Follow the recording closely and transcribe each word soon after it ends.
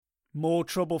More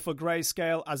trouble for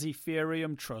Grayscale as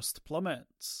Ethereum trust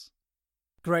plummets.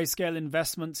 Grayscale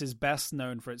Investments is best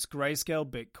known for its Grayscale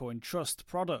Bitcoin Trust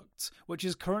product, which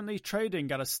is currently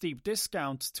trading at a steep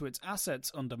discount to its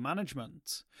assets under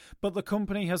management. But the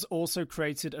company has also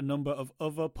created a number of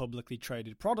other publicly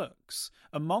traded products,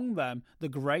 among them the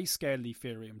Grayscale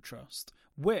Ethereum Trust,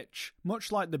 which,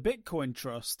 much like the Bitcoin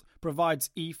Trust, provides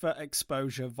Ether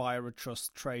exposure via a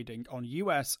trust trading on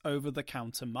US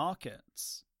over-the-counter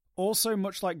markets. Also,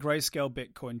 much like Grayscale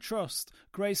Bitcoin Trust,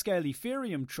 Grayscale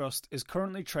Ethereum Trust is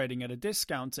currently trading at a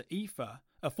discount to Ether,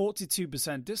 a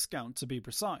 42% discount to be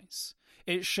precise.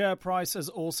 Its share price has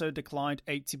also declined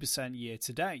 80% year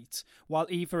to date, while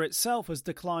Ether itself has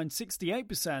declined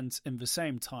 68% in the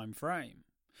same time frame.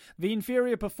 The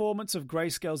inferior performance of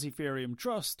Grayscale's Ethereum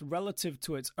Trust relative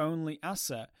to its only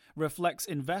asset reflects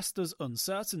investors'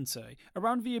 uncertainty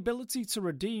around the ability to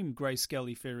redeem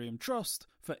Grayscale Ethereum Trust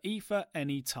for Ether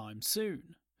anytime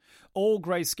soon. All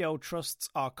Grayscale trusts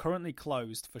are currently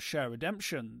closed for share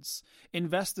redemptions.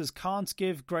 Investors can't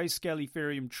give Grayscale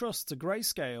Ethereum Trust to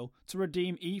Grayscale to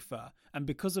redeem Ether, and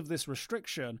because of this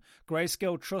restriction,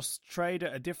 Grayscale trusts trade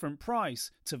at a different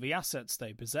price to the assets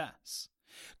they possess.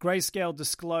 Grayscale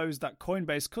disclosed that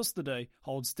Coinbase Custody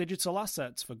holds digital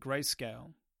assets for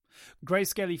Grayscale.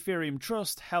 Grayscale Ethereum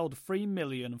Trust held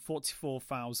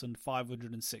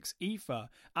 3,044,506 Ether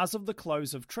as of the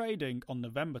close of trading on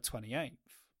November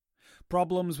 28th.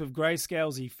 Problems with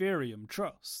Grayscale's Ethereum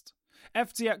Trust.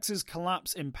 FTX's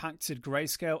collapse impacted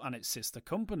Grayscale and its sister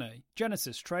company,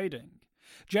 Genesis Trading.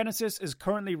 Genesis is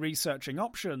currently researching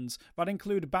options that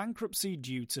include bankruptcy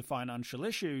due to financial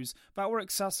issues that were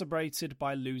exacerbated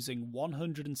by losing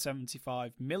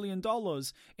 $175 million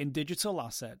in digital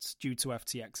assets due to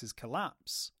FTX's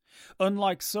collapse.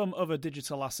 Unlike some other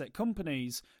digital asset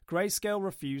companies, Grayscale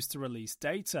refused to release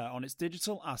data on its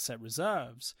digital asset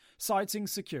reserves, citing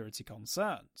security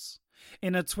concerns.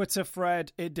 In a Twitter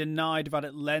thread, it denied that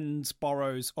it lends,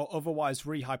 borrows, or otherwise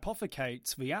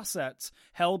rehypothecates the assets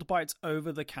held by its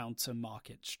over-the-counter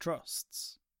markets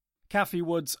trusts. Cathie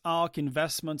Wood's ARK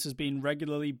investment has been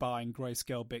regularly buying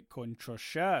Grayscale Bitcoin Trust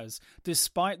shares,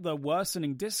 despite the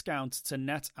worsening discount to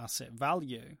net asset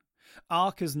value.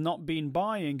 ARK has not been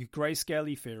buying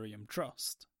Grayscale Ethereum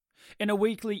Trust. In a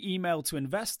weekly email to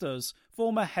investors,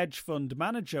 former hedge fund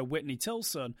manager Whitney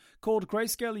Tilson called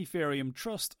Grayscale Ethereum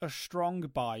Trust a strong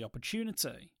buy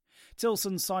opportunity.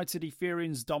 Tilson cited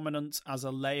Ethereum's dominance as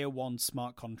a Layer 1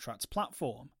 smart contracts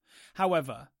platform.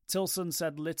 However, Tilson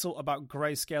said little about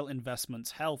Grayscale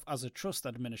Investments' health as a trust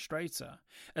administrator,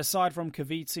 aside from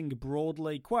caveating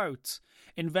broadly, quote,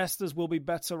 "Investors will be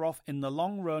better off in the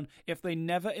long run if they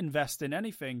never invest in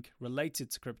anything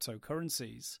related to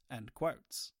cryptocurrencies," end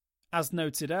quote. As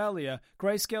noted earlier,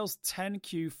 Grayscale's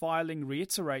 10Q filing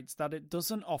reiterates that it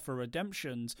doesn't offer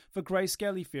redemptions for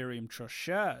Grayscale Ethereum Trust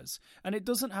shares, and it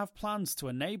doesn't have plans to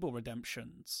enable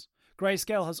redemptions.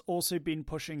 Grayscale has also been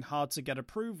pushing hard to get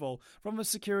approval from the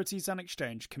Securities and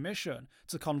Exchange Commission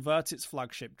to convert its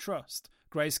flagship trust,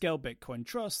 Grayscale Bitcoin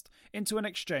Trust, into an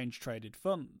exchange-traded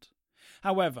fund.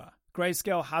 However,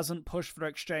 Grayscale hasn't pushed for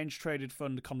exchange-traded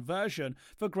fund conversion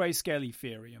for Grayscale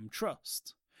Ethereum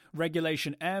Trust.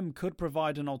 Regulation M could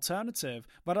provide an alternative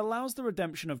that allows the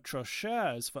redemption of trust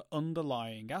shares for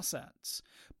underlying assets,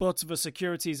 but the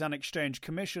Securities and Exchange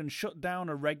Commission shut down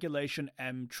a Regulation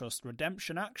M trust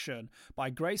redemption action by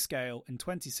Grayscale in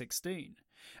 2016.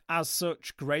 As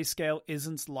such, Grayscale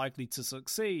isn't likely to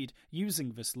succeed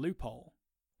using this loophole.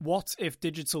 What if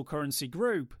Digital Currency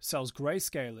Group sells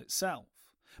Grayscale itself?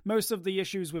 Most of the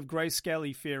issues with Grayscale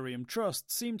Ethereum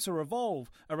Trust seem to revolve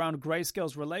around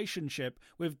Grayscale's relationship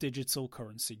with Digital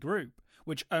Currency Group,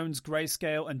 which owns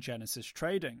Grayscale and Genesis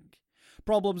Trading.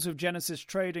 Problems with Genesis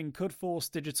Trading could force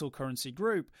Digital Currency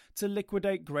Group to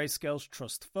liquidate Grayscale's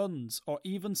trust funds or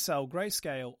even sell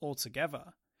Grayscale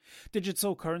altogether.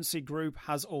 Digital Currency Group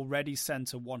has already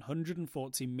sent a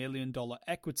 $140 million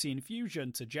equity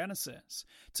infusion to Genesis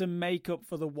to make up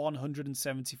for the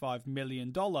 $175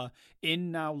 million in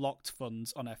now locked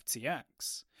funds on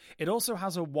FTX. It also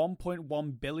has a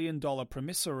 $1.1 billion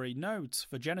promissory note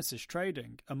for Genesis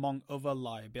Trading, among other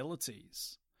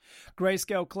liabilities.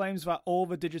 Grayscale claims that all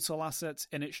the digital assets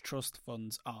in its trust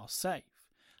funds are safe.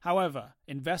 However,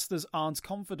 investors aren't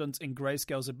confident in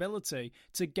Grayscale's ability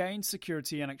to gain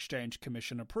Securities and Exchange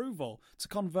Commission approval to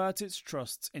convert its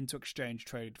trusts into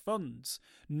exchange-traded funds,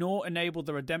 nor enable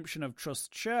the redemption of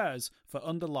trust shares for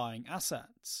underlying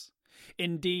assets.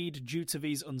 Indeed, due to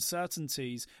these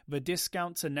uncertainties, the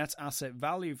discount to net asset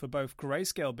value for both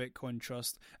Grayscale Bitcoin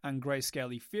Trust and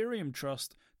Grayscale Ethereum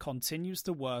Trust continues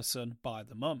to worsen by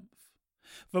the month.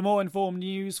 For more informed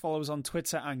news, follow us on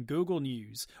Twitter and Google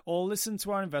News, or listen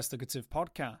to our investigative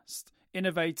podcast,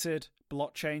 Innovated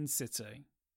Blockchain City.